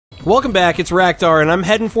Welcome back, it's Raktar, and I'm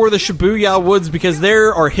heading for the Shibuya Woods because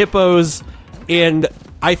there are hippos, and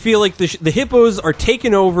I feel like the hippos are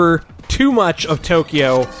taking over too much of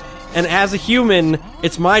Tokyo, and as a human,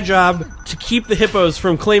 it's my job to keep the hippos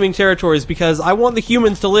from claiming territories because I want the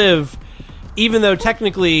humans to live, even though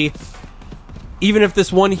technically, even if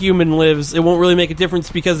this one human lives, it won't really make a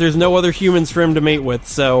difference because there's no other humans for him to mate with,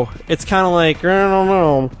 so it's kind of like, I don't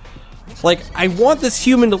know. Like, I want this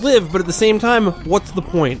human to live, but at the same time, what's the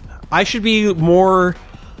point? I should be more,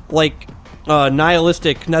 like,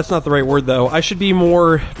 nihilistic. That's not the right word, though. I should be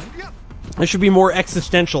more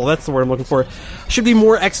existential. That's the word I'm looking for. I should be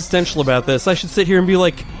more existential about this. I should sit here and be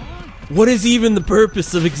like, what is even the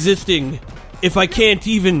purpose of existing if I can't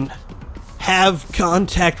even have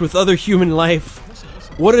contact with other human life?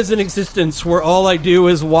 What is an existence where all I do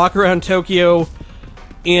is walk around Tokyo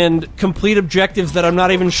and complete objectives that I'm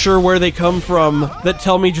not even sure where they come from that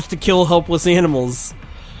tell me just to kill helpless animals?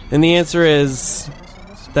 And the answer is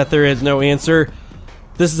that there is no answer.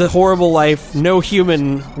 This is a horrible life. No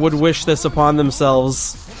human would wish this upon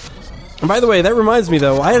themselves. And by the way, that reminds me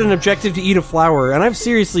though, I had an objective to eat a flower, and I've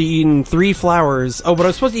seriously eaten 3 flowers. Oh, but I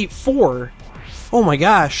was supposed to eat 4. Oh my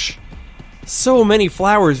gosh. So many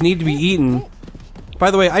flowers need to be eaten.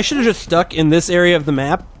 By the way, I should have just stuck in this area of the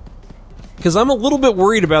map, because I'm a little bit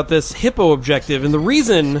worried about this hippo objective, and the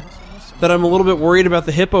reason that I'm a little bit worried about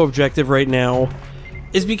the hippo objective right now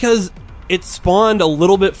is because it spawned a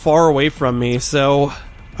little bit far away from me, so...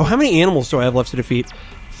 Oh, how many animals do I have left to defeat?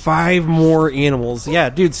 5 more animals. Yeah,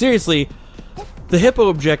 dude, seriously, the hippo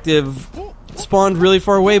objective spawned really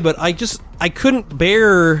far away, but I couldn't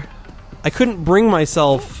bring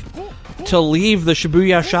myself to leave the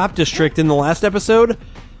Shibuya Shop District in the last episode,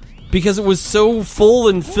 because it was so full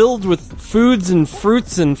and filled with foods and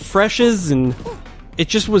fruits and freshes, and it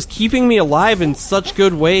just was keeping me alive in such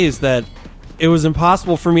good ways that it was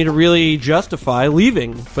impossible for me to really justify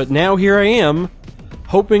leaving. But now here I am,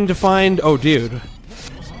 hoping to find... Oh, dude.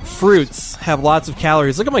 Fruits have lots of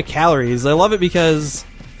calories. Look at my calories. I love it because...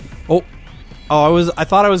 I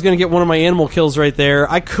thought I was going to get one of my animal kills right there.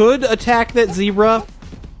 I could attack that zebra,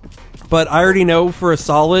 but I already know for a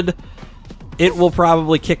solid it will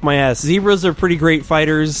probably kick my ass. Zebras are pretty great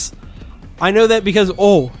fighters. I know that because...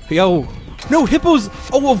 Oh, yo... No, hippos...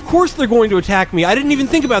 Oh, of course they're going to attack me. I didn't even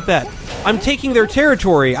think about that. I'm taking their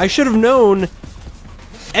territory. I should have known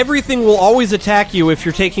everything will always attack you if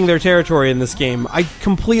you're taking their territory in this game. I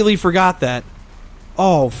completely forgot that.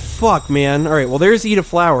 Oh, fuck, man. Alright, well, there's Eat a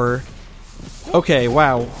Flower. Okay,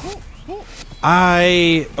 wow.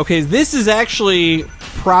 Okay, this is actually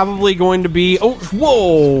probably going to be... Oh,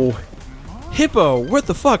 whoa! Hippo, what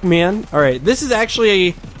the fuck, man? Alright, this is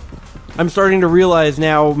actually... I'm starting to realize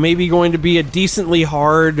now, maybe going to be a decently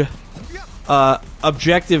hard...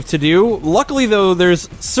 objective to do. Luckily, though, there's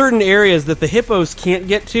certain areas that the hippos can't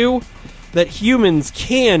get to that humans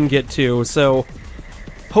can get to, so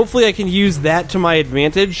hopefully I can use that to my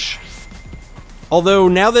advantage. Although,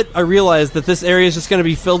 now that I realize that this area is just going to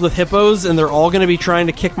be filled with hippos and they're all going to be trying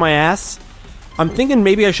to kick my ass, I'm thinking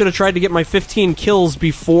maybe I should have tried to get my 15 kills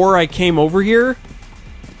before I came over here,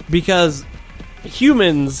 because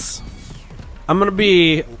humans... I'm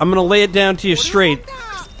gonna lay it down to you straight.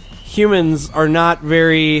 Humans are not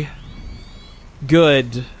very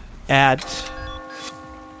good at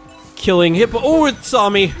killing hippo. Oh, it saw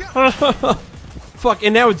me! Fuck,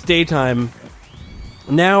 and now it's daytime.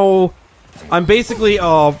 Now, I'm basically,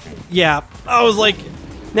 oh, yeah. I was like,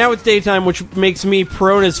 now it's daytime, which makes me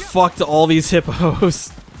prone as fuck to all these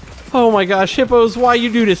hippos. Oh my gosh, hippos, why you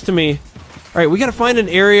do this to me? Alright, we gotta find an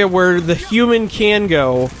area where the human can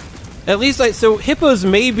go. At least so hippos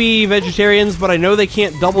may be vegetarians, but I know they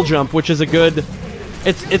can't double jump, which is a good...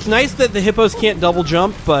 It's nice that the hippos can't double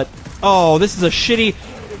jump, but... Oh, this is a shitty...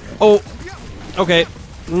 Oh, okay.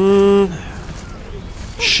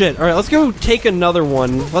 Shit. Alright, let's go take another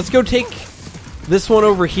one. Let's go take this one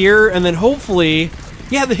over here, and then hopefully...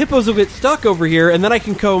 Yeah, the hippos will get stuck over here, and then I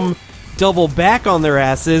can come double back on their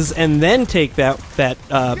asses, and then take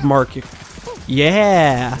that mark.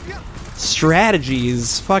 Yeah!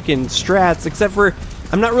 Strategies. Fucking strats. Except for,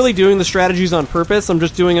 I'm not really doing the strategies on purpose, I'm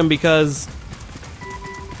just doing them because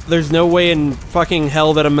there's no way in fucking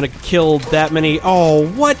hell that I'm gonna kill that many... Oh,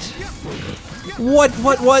 what?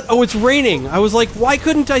 What? Oh, it's raining! I was like, why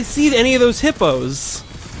couldn't I see any of those hippos?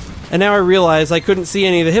 And now I realize I couldn't see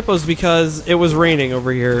any of the hippos because it was raining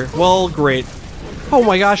over here. Well, great. Oh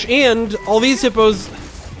my gosh, and all these hippos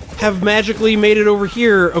have magically made it over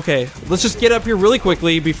here. Okay, let's just get up here really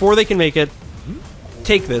quickly before they can make it.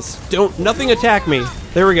 Take this. Nothing attack me.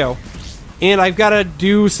 There we go. And I've got to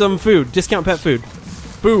do some food. Discount pet food.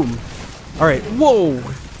 Boom. Alright, whoa.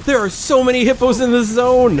 There are so many hippos in this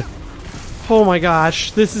zone! Oh my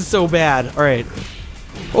gosh, this is so bad. Alright.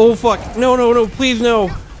 Oh fuck. No, no, no, please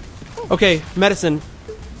no. Okay, medicine.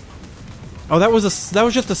 Oh, that was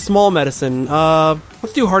just a small medicine.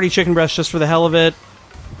 Let's do hearty chicken breast just for the hell of it.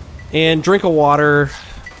 And drink of water.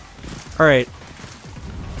 Alright.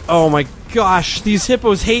 Oh my gosh, these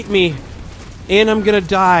hippos hate me. And I'm gonna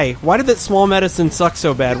die. Why did that small medicine suck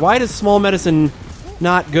so bad? Why does small medicine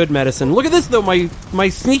not good medicine? Look at this though, my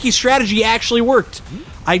sneaky strategy actually worked.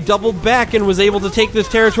 I doubled back and was able to take this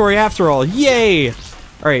territory after all. Yay!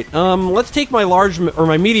 Alright, let's take my large, or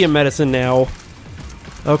my medium medicine now.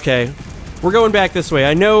 Okay. We're going back this way.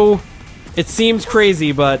 I know it seems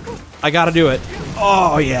crazy, but I gotta do it.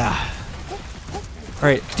 Oh, yeah.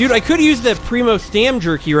 Alright, dude, I could use the Primo Stam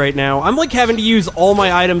Jerky right now. I'm like having to use all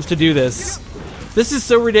my items to do this. This is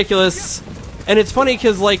so ridiculous. And it's funny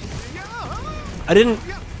because, like, I didn't...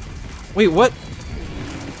 Wait, what?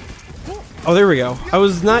 Oh, there we go. I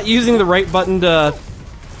was not using the right button to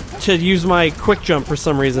use my quick jump for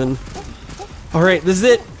some reason. Alright, this is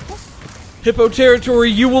it. Hippo territory,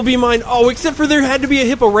 you will be mine. Oh, except for there had to be a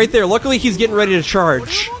hippo right there. Luckily, he's getting ready to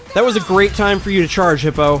charge. That was a great time for you to charge,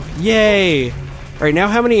 hippo. Yay! Alright, now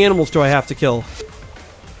how many animals do I have to kill?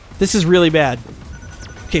 This is really bad.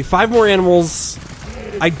 Okay, 5 more animals.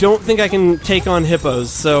 I don't think I can take on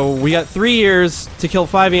hippos, so we got 3 years to kill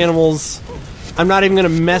 5 animals. I'm not even gonna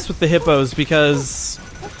mess with the hippos because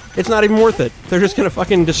it's not even worth it. They're just gonna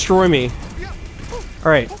fucking destroy me.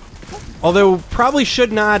 Alright. Although, probably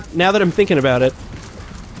should not, now that I'm thinking about it.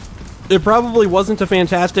 It probably wasn't a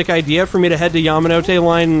fantastic idea for me to head to Yamanote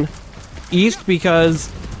Line East,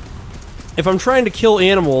 because if I'm trying to kill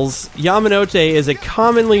animals, Yamanote is a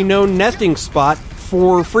commonly known nesting spot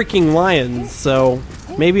for freaking lions, so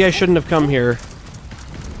maybe I shouldn't have come here.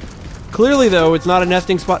 Clearly, though, it's not a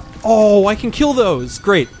nesting spot. Oh, I can kill those!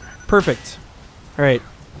 Great. Perfect. Alright.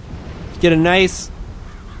 Get a nice...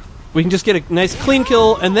 We can just get a nice clean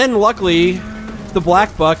kill, and then luckily, the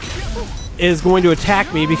black buck is going to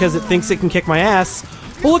attack me because it thinks it can kick my ass.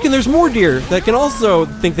 Oh look, and there's more deer that can also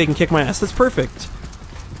think they can kick my ass. That's perfect.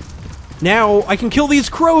 Now, I can kill these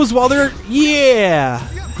crows while they're... Yeah!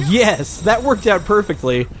 Yes, that worked out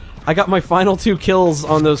perfectly. I got my final 2 kills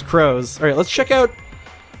on those crows. Alright, let's check out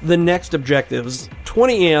the next objectives.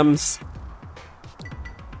 20 AMs.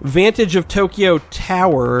 Vantage of Tokyo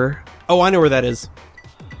Tower. Oh, I know where that is.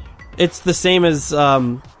 It's the same as,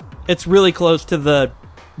 it's really close to the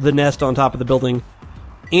nest on top of the building.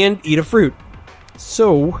 And eat a fruit.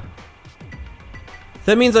 So,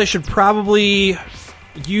 that means I should probably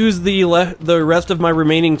use the rest of my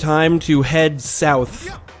remaining time to head south.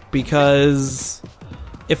 Because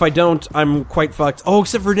if I don't, I'm quite fucked. Oh,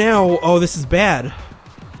 except for now. Oh, this is bad.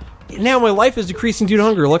 Now my life is decreasing due to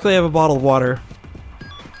hunger. Luckily I have a bottle of water.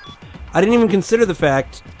 I didn't even consider the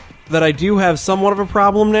fact that I do have somewhat of a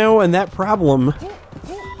problem now, and that problem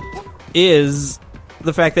is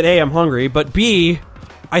the fact that A, I'm hungry, but B,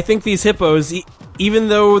 I think these hippos, even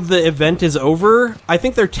though the event is over, I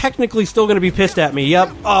think they're technically still going to be pissed at me.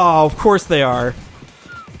 Yep. Oh, of course they are.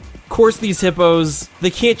 Of course these hippos, they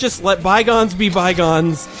can't just let bygones be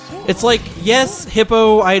bygones. It's like, yes,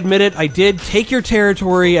 hippo, I admit it, I did take your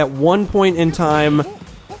territory at one point in time,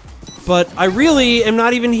 but I really am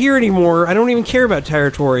not even here anymore. I don't even care about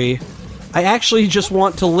territory. I actually just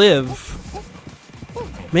want to live.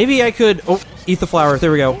 Maybe I could... Oh, eat the flower.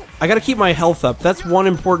 There we go. I gotta keep my health up. That's one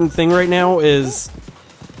important thing right now is...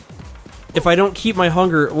 If I don't keep my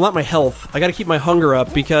hunger... Well, not my health. I gotta keep my hunger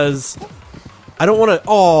up because... I don't want to...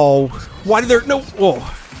 Oh, why did there... No...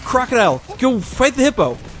 Oh, crocodile. Go fight the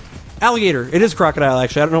hippo. Alligator. It is crocodile,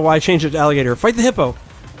 actually. I don't know why I changed it to alligator. Fight the hippo.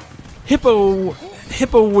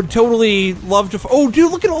 Hippo would totally love to... Oh,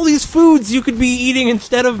 dude, look at all these foods you could be eating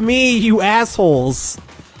instead of me, you assholes.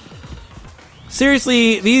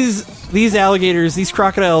 Seriously, these alligators, these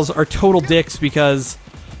crocodiles are total dicks because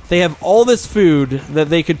they have all this food that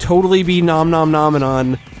they could totally be nom-nom-nomming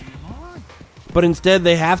on. But instead,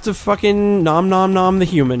 they have to fucking nom-nom-nom the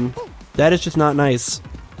human. That is just not nice.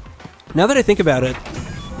 Now that I think about it,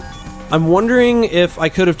 I'm wondering if I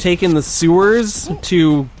could have taken the sewers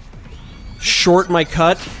to short my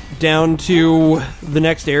cut down to the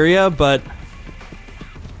next area, but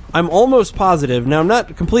I'm almost positive. Now, I'm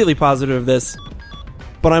not completely positive of this,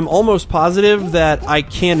 but I'm almost positive that I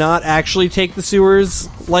cannot actually take the sewers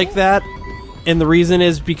like that, and the reason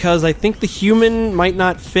is because I think the human might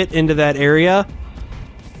not fit into that area.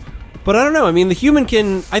 But I don't know, I mean, the human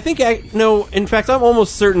can... No, in fact, I'm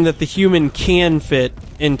almost certain that the human can fit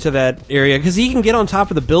into that area, because he can get on top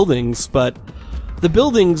of the buildings, but the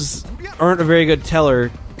buildings aren't a very good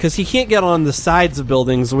teller, because he can't get on the sides of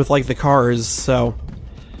buildings with, like, the cars, so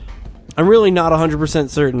I'm really not 100%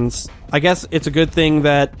 certain. I guess it's a good thing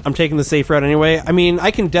that I'm taking the safe route anyway. I mean, I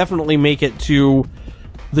can definitely make it to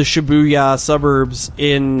the Shibuya suburbs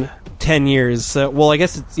in 10 years. So, well, I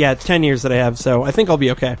guess it's 10 years that I have, so I think I'll be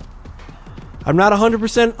okay. I'm not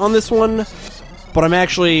 100% on this one, but I'm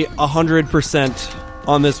actually 100%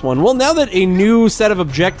 on this one. Well, now that a new set of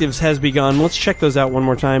objectives has begun, let's check those out one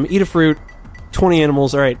more time. Eat a fruit, 20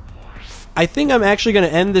 animals, alright. I think I'm actually going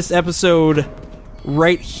to end this episode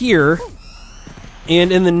right here, and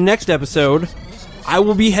in the next episode, I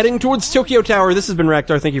will be heading towards Tokyo Tower. This has been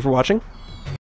Raktar, thank you for watching.